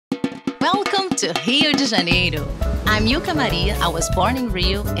Welcome to Rio de Janeiro. I'm Yuka Maria, I was born in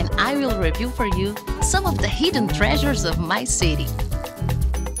Rio, and I will review for you some of the hidden treasures of my city.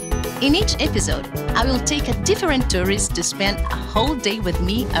 In each episode, I will take a different tourist to spend a whole day with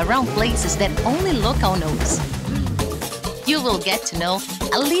me around places that only local knows. You will get to know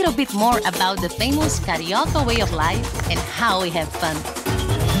a little bit more about the famous Carioca way of life and how we have fun.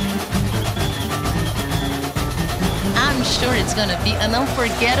 I'm sure it's gonna be an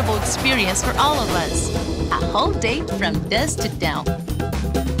unforgettable experience for all of us. A whole day from dusk to dawn.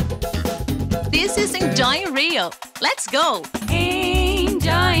 This is Enjoying Rio. Let's go!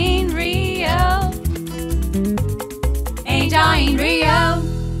 Enjoying Rio. Enjoying Rio.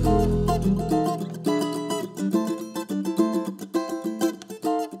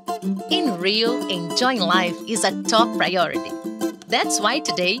 In Rio, enjoying life is a top priority. That's why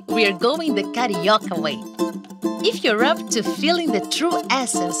today we are going the Carioca way. If you're up to feeling the true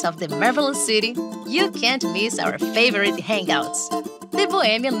essence of the marvelous city, you can't miss our favorite hangouts, the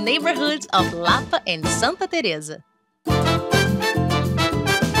Bohemian neighborhoods of Lapa and Santa Teresa.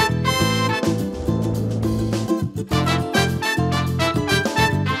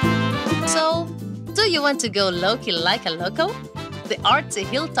 So, do you want to go low-key like a local? The artsy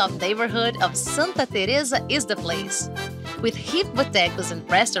hilltop neighborhood of Santa Teresa is the place, with hip botecos and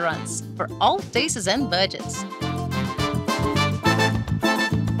restaurants for all tastes and budgets.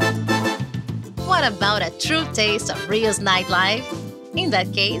 What about a true taste of Rio's nightlife? In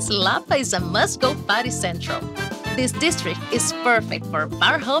that case, Lapa is a must-go party central. This district is perfect for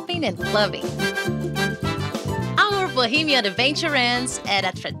bar hopping and clubbing. Our Bohemian adventure ends at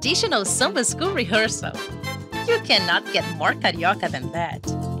a traditional samba school rehearsal. You cannot get more carioca than that.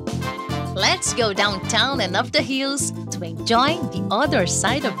 Let's go downtown and up the hills to enjoy the other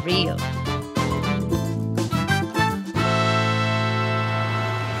side of Rio.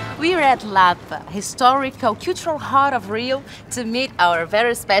 We're at Lapa, historical cultural heart of Rio, to meet our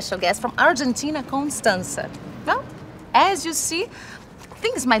very special guest from Argentina, Constanza. Well, as you see,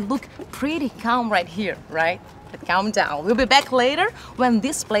 things might look pretty calm right here, right? But calm down. We'll be back later when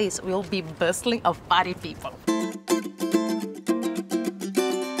this place will be bustling of party people.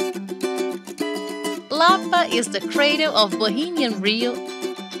 Lapa is the cradle of Bohemian Rio.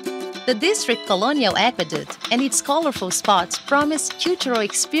 The district colonial aqueduct and its colorful spots promise cultural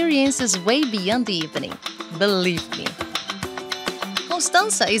experiences way beyond the evening. Believe me.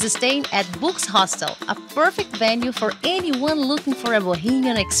 Constanza is staying at Books Hostel, a perfect venue for anyone looking for a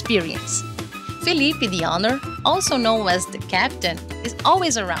bohemian experience. Felipe, the owner, also known as the captain, is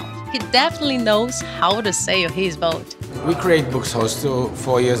always around. He definitely knows how to sail his boat. We created Books Hostel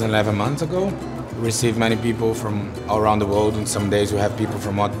 4 years and 11 months ago. We receive many people from all around the world, and some days we have people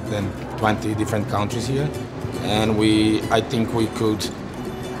from more than 20 different countries here. And I think we could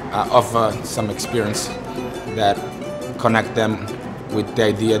offer some experience that connect them with the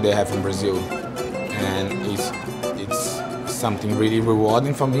idea they have from Brazil. And it's something really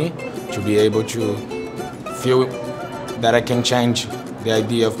rewarding for me to be able to feel that I can change the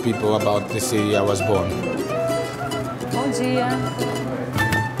idea of people about the city I was born. Bom dia.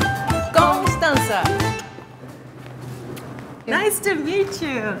 Constanza. Nice to meet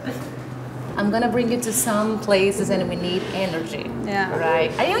you. I'm gonna bring you to some places and we need energy. Yeah.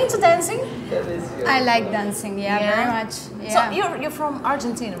 Right. Are you into dancing? I like dancing, very much. Yeah. So you're from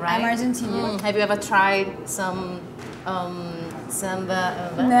Argentina, right? I'm Argentinian. Have you ever tried some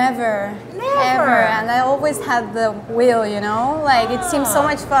samba? Never. Ever. And I always had the will, you know? Like, it seems so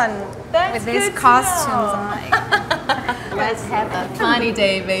much fun with these costumes. Let's have a funny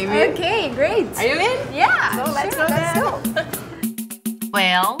day, baby. Okay, great. Are you in? Yeah. So let's sure, go let's there.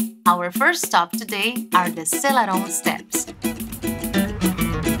 Well, our first stop today are the Selarón Steps.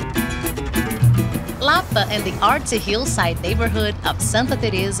 Lapa and the artsy hillside neighborhood of Santa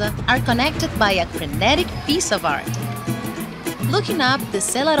Teresa are connected by a frenetic piece of art. Looking up the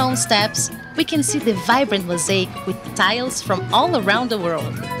Selarón Steps, we can see the vibrant mosaic with tiles from all around the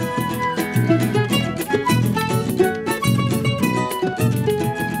world.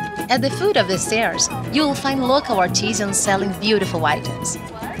 At the foot of the stairs, you will find local artisans selling beautiful items.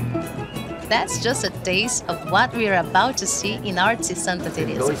 That's just a taste of what we are about to see in artsy Santa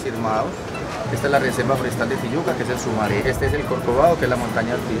Teresa. Esta es la reserva forestal de Tijuca, que es el Sumaré. Este es el Corcovado, que es la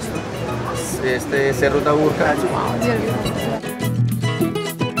montaña Artista. Este es Cerro Taburca.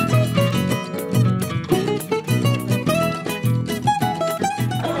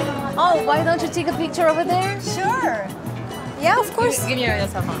 Oh, why don't you take a picture over there? Sure. Yeah, of course. Give me your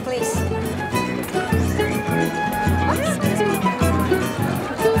cell phone. Please.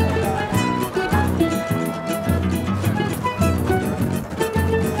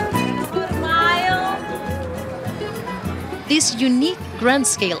 This unique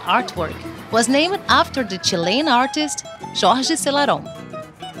grand-scale artwork was named after the Chilean artist Jorge Celarón.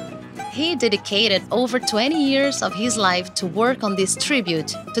 He dedicated over 20 years of his life to work on this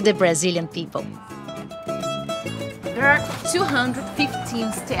tribute to the Brazilian people. There are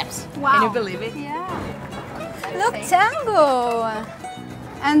 215 steps. Wow. Can you believe it? Yeah. Look, tango!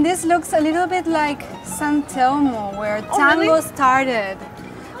 And this looks a little bit like San Telmo, where tango really? started.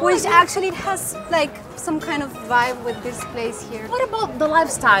 Which actually has like some kind of vibe with this place here. What about the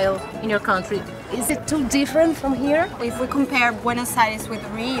lifestyle in your country? Is it too different from here? If we compare Buenos Aires with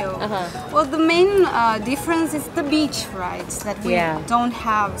Rio, well, the main difference is the beach rides that we don't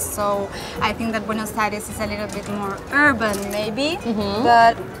have. So I think that Buenos Aires is a little bit more urban, maybe,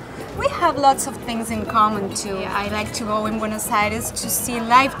 but we have lots of things in common too. I like to go in Buenos Aires to see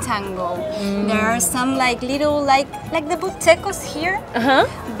live tango. There are some like little like the butecos here,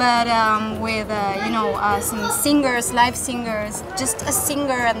 but with you know, some singers, live singers, just a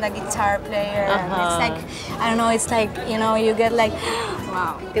singer and a guitar player. And it's like, I don't know, it's like, you know, you get like,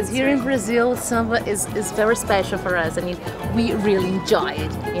 wow. Because here in Brazil, samba is very special for us. I mean, we really enjoy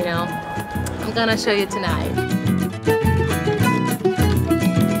it, you know. I'm gonna show you tonight.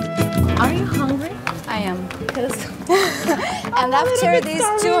 Are you hungry? I am. And after these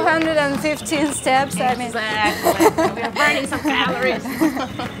 215 steps, I mean... Exactly. We're burning some calories.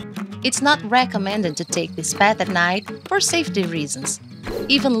 It's not recommended to take this path at night for safety reasons.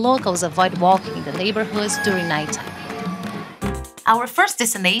 Even locals avoid walking in the neighborhoods during nighttime. Our first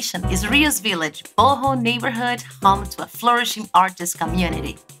destination is Rio's village, Boho neighborhood, home to a flourishing artist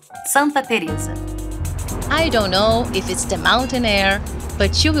community, Santa Teresa. I don't know if it's the mountain air,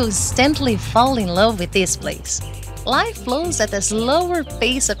 but you will instantly fall in love with this place. Life flows at a slower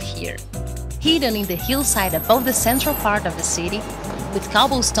pace up here. Hidden in the hillside above the central part of the city, with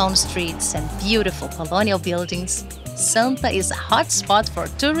cobblestone streets and beautiful colonial buildings, Santa is a hot spot for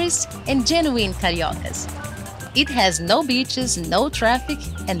tourists and genuine cariocas. It has no beaches, no traffic,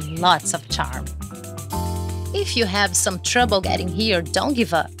 and lots of charm. If you have some trouble getting here, don't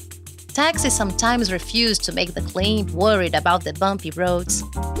give up. Taxis sometimes refuse to make the claim, worried about the bumpy roads.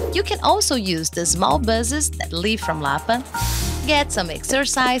 You can also use the small buses that leave from Lapa, get some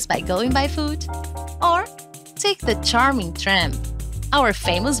exercise by going by foot, or take the charming tram, our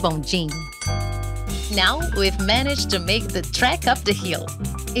famous bondinho. Now we've managed to make the trek up the hill.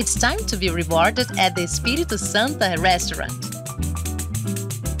 It's time to be rewarded at the Espírito Santa restaurant.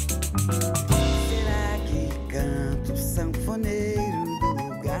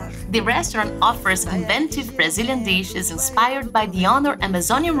 The restaurant offers inventive Brazilian dishes inspired by the honor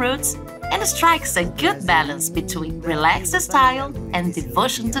Amazonian roots and strikes a good balance between relaxed style and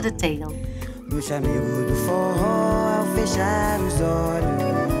devotion to detail. Noite amigo do forró, ao fechar os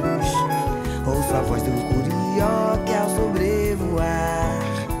olhos, ouço a voz do curió que ao sobrevoar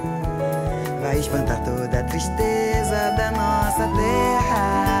vai espantar toda a tristeza da nossa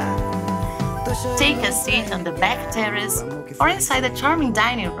terra. Take a seat on the back terrace or inside the charming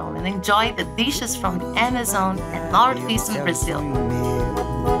dining room and enjoy the dishes from the Amazon and northeastern Brazil.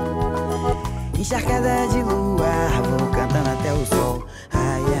 Encharcada de luar, vou cantando até o sol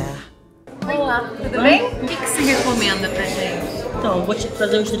raiar. Olá, tudo bem? O que você recomenda pra gente? Então, vou te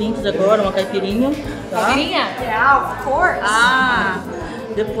fazer os drinks agora, uma caipirinha. Tá? Caipirinha? Yeah, of course.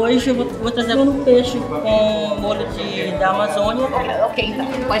 Depois eu vou trazer um peixe com molho da Amazônia. Ok, então.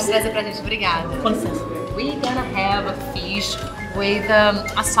 Pode trazer pra gente, obrigada. Com licença. We're gonna have a fish with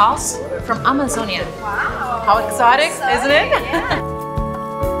a sauce from Amazonia. Wow. How exotic, isn't it? Yeah.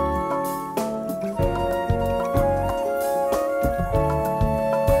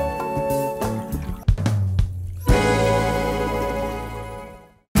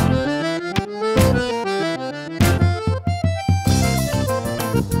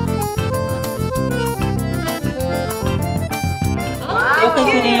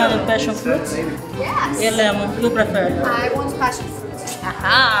 Caipirinha de passion fruit Yes. e lemon. You prefer? I want passion fruit.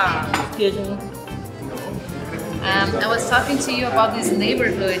 Aha! Excuse me. I was talking to you about this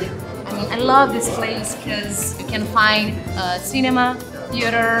neighborhood. I mean, I love this place because you can find cinema,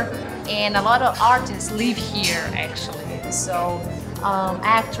 theater, and a lot of artists live here actually. So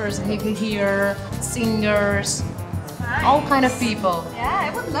actors live here, singers, all kind of people. Yeah, I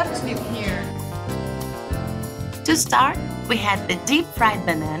would love to live here. To start, we had the deep-fried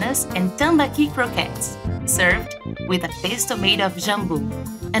bananas and tambaqui croquettes, served with a pesto made of jambu,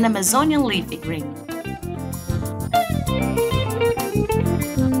 an Amazonian leafy green.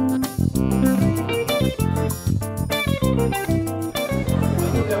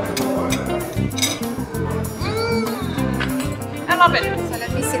 I love it. So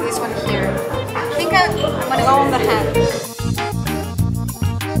let me see this one here. I think I'm gonna go on the hand.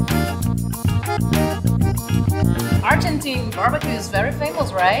 Argentine barbecue is very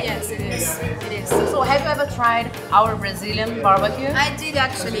famous, right? Yes, it is. It is. So have you ever tried our Brazilian barbecue? I did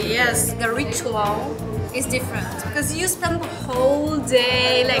actually, yes. The ritual is different because you spend the whole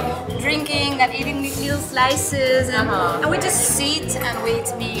day like drinking and eating little slices and we just sit and we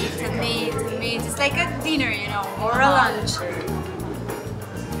eat meat and meat and meat. It's like a dinner, you know, or a lunch.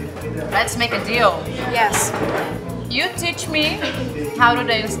 Let's make a deal. Yes. You teach me how to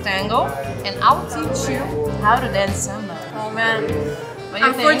dance tango and I'll teach you how to dance samba. Oh man. What do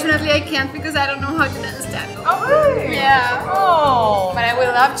you Unfortunately, think? I can't because I don't know how to dance tango. Oh, really? Yeah. Oh. But I would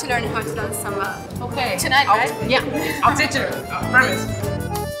love to learn how to dance samba. Okay. Tonight, right? Yeah, I'll teach you. I promise.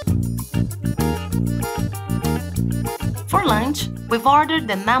 For lunch, we've ordered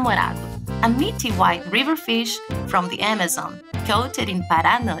the namorado, a meaty white river fish from the Amazon, coated in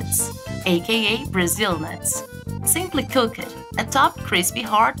Pará nuts, aka Brazil nuts. Simply cook it, atop crispy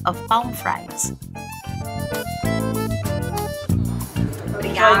heart of palm fries.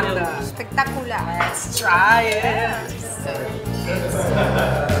 Obrigada. Espectacular. Let's try it.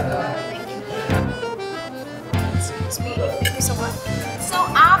 Excuse me. Thank you so much. So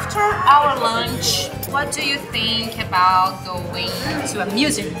after our lunch, what do you think about going to a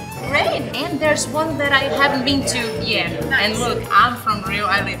museum? Great. And there's one that I haven't been to yet. Nice. And look, I'm from Rio,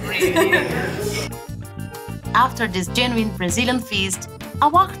 I live Rio. After this genuine Brazilian feast, a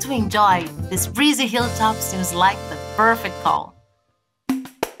walk to enjoy this breezy hilltop seems like the perfect call.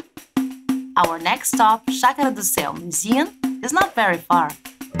 Our next stop, Chácara do Céu Museum, is not very far.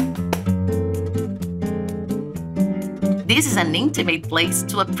 This is an intimate place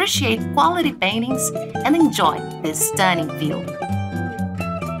to appreciate quality paintings and enjoy this stunning view.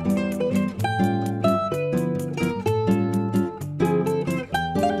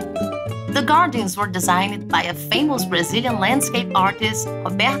 The gardens were designed by a famous Brazilian landscape artist,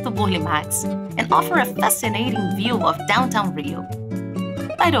 Roberto Burle-Marx, and offer a fascinating view of downtown Rio.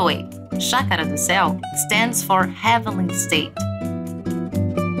 By the way, Chácara do Céu stands for Heavenly State.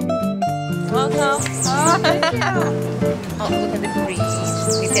 Welcome. Oh, look at the bridge.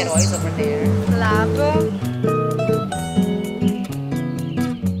 Niterói's over there. Lapa.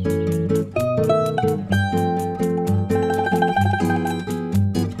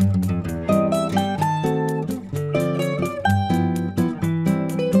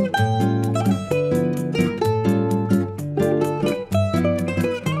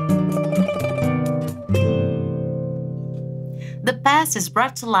 The past is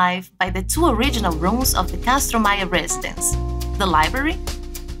brought to life by the two original rooms of the Castro Maya residence, the library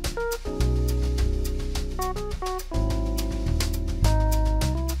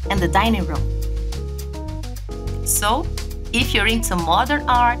and the dining room. So, if you're into modern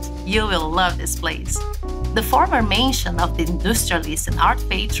art, you will love this place. The former mansion of the industrialist and art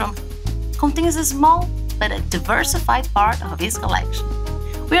patron contains a small but a diversified part of his collection.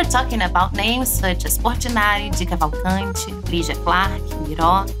 We are talking about names such as Portinari, Di Cavalcante, Lygia Clark,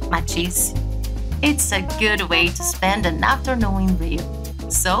 Miró, Matisse. It's a good way to spend an afternoon in Rio.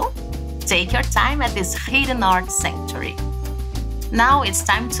 So, take your time at this hidden art sanctuary. Now it's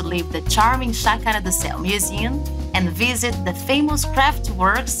time to leave the charming Chácara do Céu Museum and visit the famous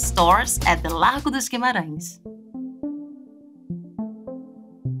craftworks stores at the Largo dos Guimarães.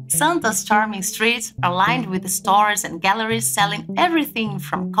 Santa's charming streets are lined with stores and galleries selling everything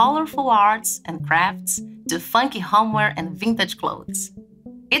from colorful arts and crafts to funky homeware and vintage clothes.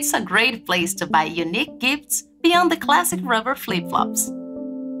 It's a great place to buy unique gifts beyond the classic rubber flip-flops.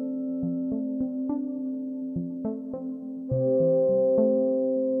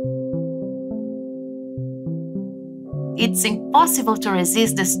 It's impossible to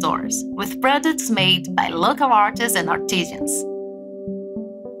resist the stores, with products made by local artists and artisans.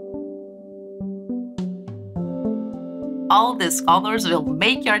 All these colors will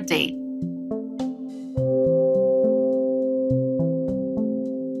make your day.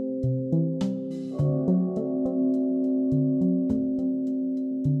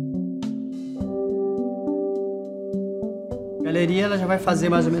 A galeria ela já vai fazer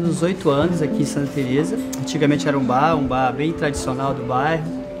mais ou menos 8 anos aqui em Santa Teresa. Antigamente era um bar bem tradicional do bairro.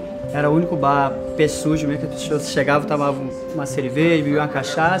 Era o único bar pé sujo mesmo, que as pessoas chegavam, tomavam uma cerveja, bebiam uma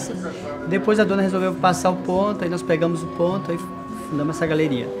cachaça. Depois a dona resolveu passar o ponto, aí nós pegamos o ponto e fundamos essa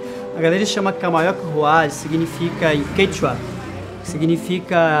galeria. A galeria se chama Camayoc Ruaz, significa em Quechua,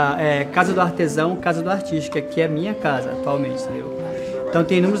 significa Casa do Artesão, Casa do Artista, que aqui é a minha casa atualmente, entendeu? Então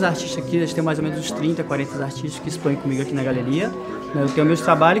tem inúmeros artistas aqui, a gente tem mais ou menos uns 30, 40 artistas que expõem comigo aqui na galeria. Eu tenho meus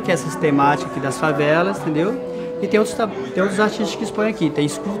trabalhos, que é essas temáticas aqui das favelas, entendeu? E tem outros artistas que expõem aqui, tem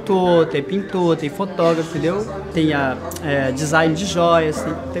escultor, tem pintor, tem fotógrafo, entendeu? Tem design de joias,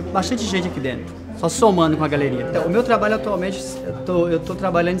 tem bastante gente aqui dentro. só somando com a galeria. Então, o meu trabalho atualmente, eu tô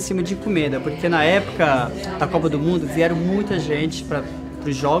trabalhando em cima de encomenda, porque na época da Copa do Mundo vieram muita gente para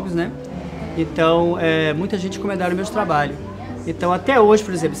os jogos, né? Então, muita gente encomendaram meus trabalhos. Então, até hoje,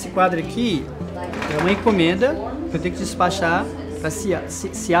 por exemplo, esse quadro aqui é uma encomenda que eu tenho que despachar para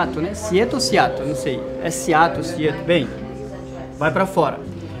Seattle, né? Seattle ou Seattle, não sei. É Seattle, Seattle, bem, vai para fora.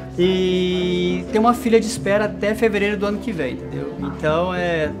 E tem uma fila de espera até fevereiro do ano que vem, entendeu? Então,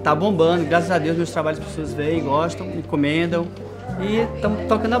 tá bombando, graças a Deus meus trabalhos as pessoas veem, gostam, encomendam e estamos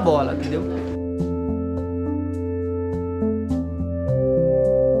tocando a bola, entendeu?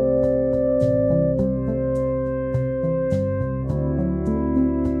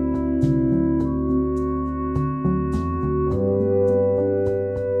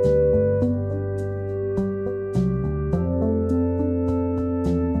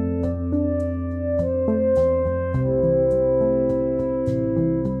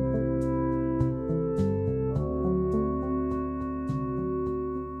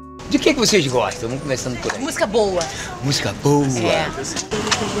 De que vocês gostam? Vamos começando por aí. Música boa. Música boa. É.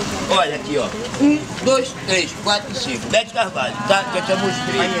 Olha aqui, ó. 1, 2, 3, 4, 5. Bete Carvalho, tá? Que eu te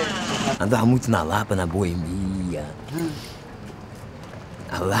mostrei. Andava muito na Lapa, na Boemia.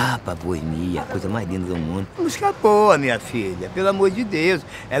 A Lapa, a Boemia, a coisa mais linda do mundo. Música boa, minha filha, pelo amor de Deus.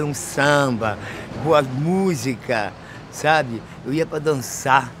 Era um samba, boa música, sabe? Eu ia pra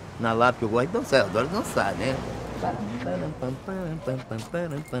dançar na Lapa, eu gosto de dançar, eu adoro dançar, né?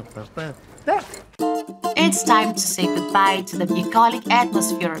 It's time to say goodbye to the bucolic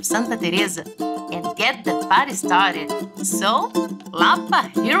atmosphere of Santa Teresa and get the party started. So, Lapa,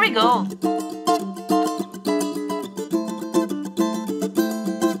 here we go!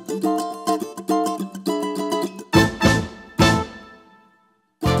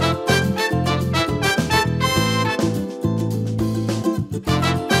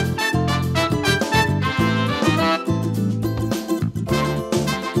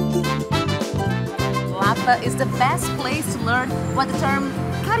 Lapa is the best place to learn what the term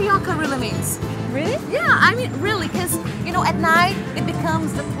carioca really means. Really? Yeah, I mean really, because you know at night it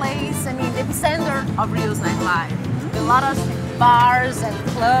becomes the place, I mean the epicenter of Rio's nightlife. A lot of bars and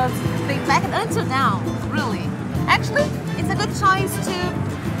clubs, they back it until now, really. Actually, it's a good choice to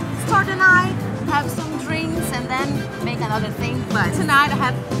start the night, have some drinks and then make another thing. But tonight I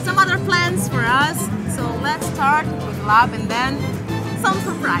have some other plans for us, so let's start with Lapa and then some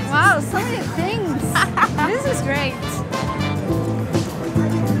surprises. Wow, so many things. This is great.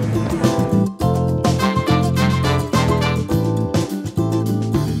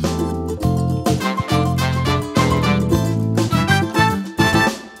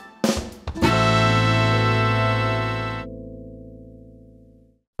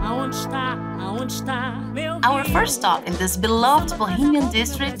 Our first stop in this beloved Bohemian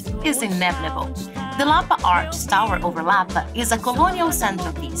district is inevitable. The Lapa Arch Tower over Lapa is a colonial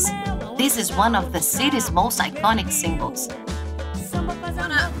centerpiece. This is one of the city's most iconic symbols.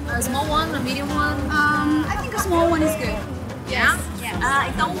 A small one, a medium one? I think a small one is good. Yeah? Yes.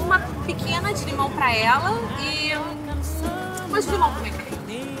 Então uma pequena de limão para ela e uma de limão também.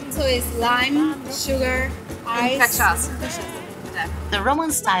 So it's lime, sugar, E ice. cachaça. The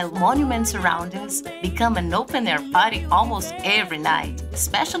Roman-style monument surroundings become an open-air party almost every night,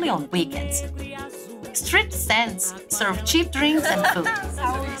 especially on weekends. Street stands serve cheap drinks and food.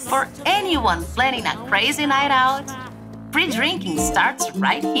 For anyone planning a crazy night out, pre-drinking starts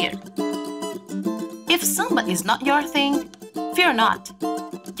right here. If samba is not your thing, fear not.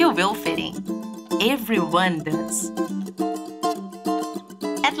 You will fit in. Everyone does.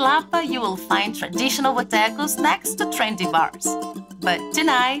 At Lapa, you will find traditional botecos next to trendy bars. But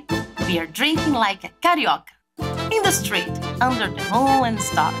tonight, we are drinking like a carioca, in the street, under the moon and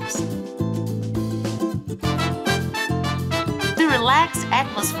stars. The relaxed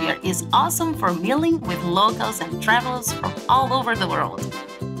atmosphere is awesome for milling with locals and travelers from all over the world.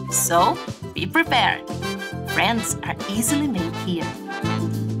 So, be prepared. Friends are easily made here.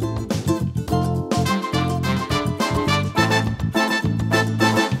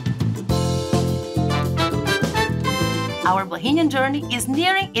 Our Bohemian journey is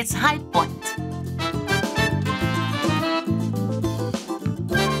nearing its high point.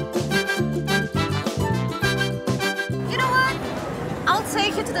 You know what? I'll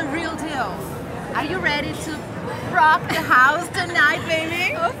take you to the real deal. Are you ready to rock the house tonight,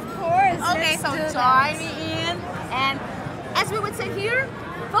 baby? Of course. Okay, so join me in. And as we would say here,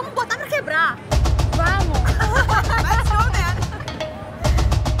 vamos botar pra quebrar. Vamos. Let's go then.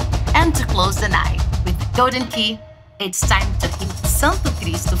 And to close the night with the golden key, it's time to hit Santo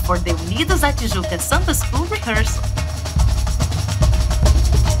Cristo for the Unidos a Tijuca Samba School rehearsal.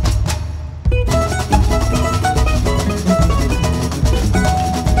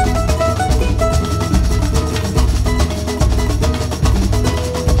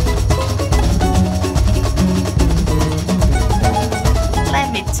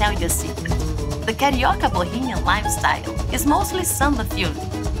 Carioca Bohemian lifestyle is mostly samba fueled.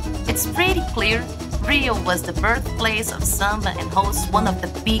 It's pretty clear Rio was the birthplace of samba and hosts one of the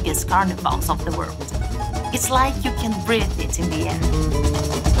biggest carnivals of the world. It's like you can breathe it in the air.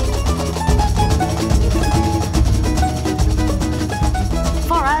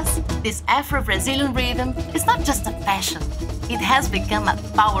 For us, this Afro-Brazilian rhythm is not just a passion, it has become a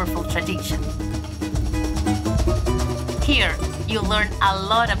powerful tradition. Here, you learn a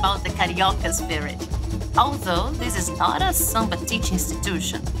lot about the Carioca spirit. Although this is not a samba teaching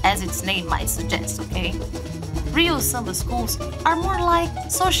institution, as its name might suggest, okay? Rio samba schools are more like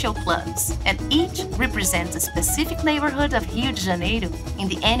social clubs, and each represents a specific neighborhood of Rio de Janeiro in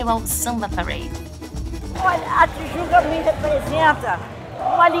the annual Samba Parade. Olha, a Tijuca me representa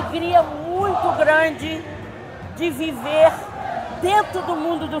uma alegria muito grande de viver dentro do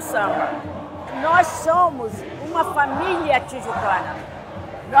mundo do samba. Nós somos uma família tijucana.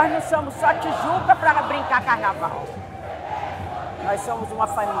 Nós não somos só Tijuca para brincar carnaval. Nós somos uma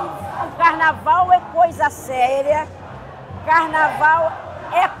família. O carnaval é coisa séria, carnaval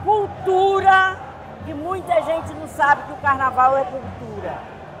é cultura, e muita gente não sabe que o carnaval é cultura.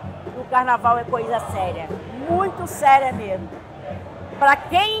 O carnaval é coisa séria, muito séria mesmo. Para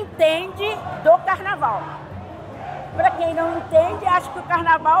quem entende do carnaval. Para quem não entende, acha que o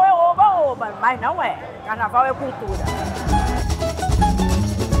carnaval é oba-oba, mas não é. Carnaval é cultura.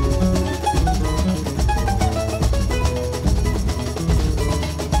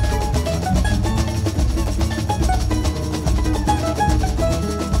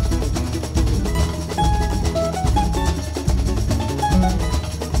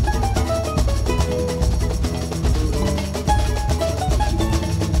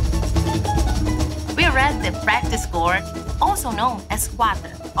 We're at the practice court, also known as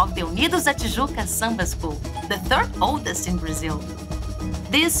Quadra, of the Unidos da Tijuca Samba School, the third oldest in Brazil.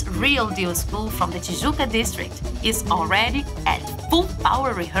 This real deal school from the Tijuca district is already at full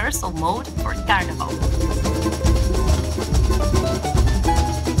power rehearsal mode for Carnival.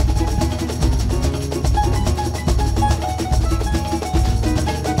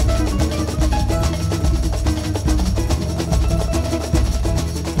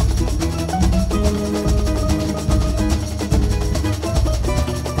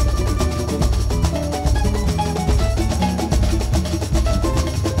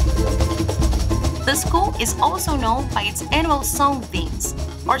 The school is also known by its annual song themes,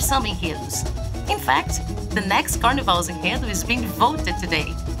 or samba enredos. In fact, the next Carnival's enredo is being voted today.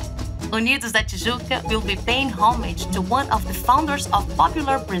 Unidos da Tijuca will be paying homage to one of the founders of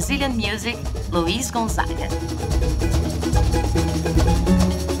popular Brazilian music, Luiz Gonzaga.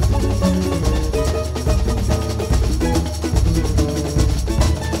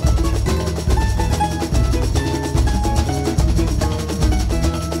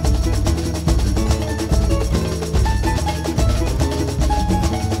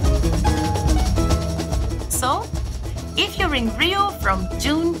 So, if you're in Rio from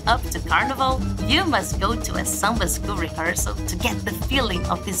June up to Carnival, you must go to a samba school rehearsal to get the feeling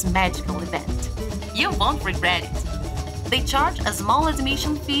of this magical event. You won't regret it. They charge a small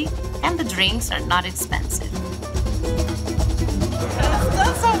admission fee and the drinks are not expensive.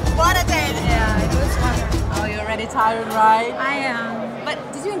 That's so fun again. Yeah, it was wonderful. Oh, you're already tired, right? I am. But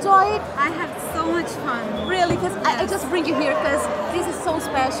did you enjoy it? I had so much fun. Really? Because I just bring you here because this is so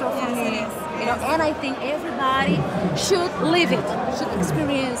special for me. You know, and I think everybody should live it, should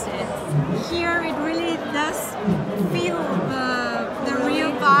experience it. Here it really does feel the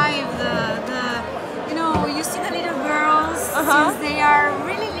real vibe, you know, you see the little girls since they are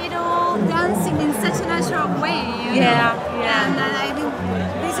really little dancing in such a natural way. You know? And I think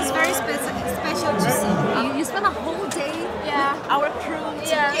this is very special to see. You spend a whole day with our crew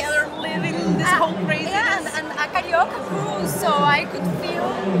together living this whole craziness. And a Carioca crew, so I could feel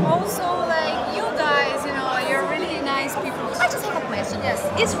also like you guys, you know, you're really nice people. I just have a question. Yes.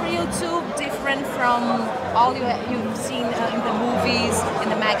 Is Rio too different from all you've seen in the movies, in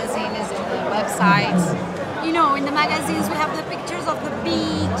the magazines, in the websites? You know, in the magazines we have the pictures of the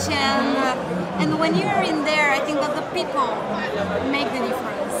beach, and when you're in there, I think that the people make the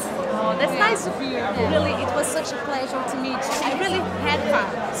difference. Oh, that's nice to hear. Really, it was such a pleasure to meet you. I really had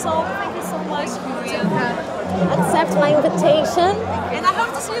fun. So thank you so much for accept my invitation. And I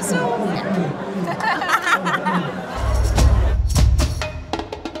hope to see you soon.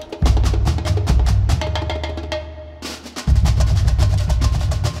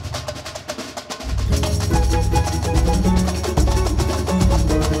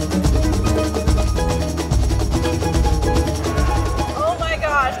 Oh my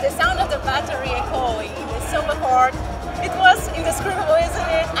gosh, the sound of the battery echoing, the silver cord, It was indescribable, isn't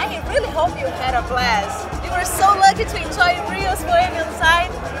it? I really hope you had a blast. You were so lucky to enjoy Rio's Bohemian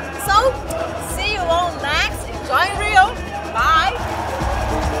Side. So, see you all next. Enjoy Rio. Bye.